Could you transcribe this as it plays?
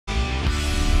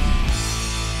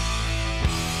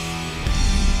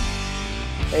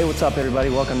Hey, what's up everybody?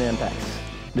 Welcome to Impex.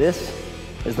 This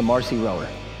is the Marcy rower.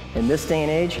 In this day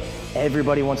and age,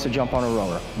 everybody wants to jump on a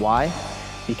rower. Why?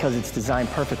 Because it's designed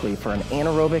perfectly for an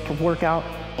anaerobic workout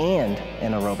and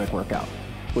an aerobic workout,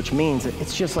 which means that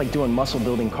it's just like doing muscle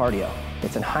building cardio.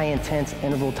 It's a high intense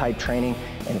interval type training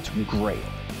and it's great.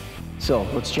 So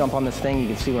let's jump on this thing, you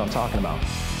can see what I'm talking about.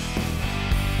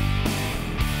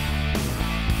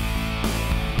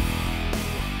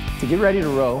 To get ready to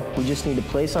row, we just need to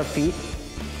place our feet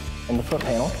in the foot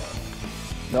panel,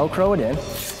 Velcro it in,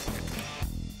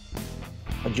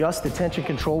 adjust the tension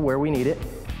control where we need it.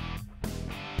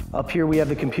 Up here we have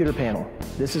the computer panel.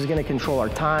 This is going to control our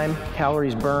time,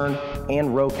 calories burned,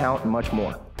 and row count and much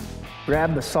more.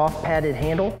 Grab the soft padded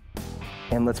handle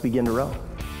and let's begin to row.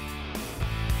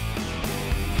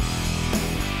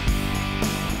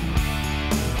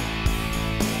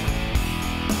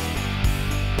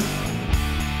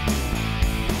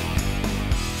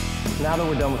 Now that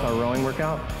we're done with our rowing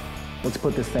workout, let's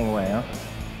put this thing away, huh?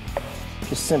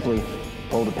 Just simply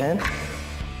hold the pin,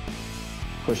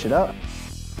 push it up,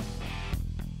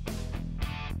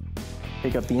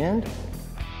 pick up the end,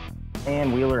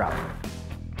 and wheel her out.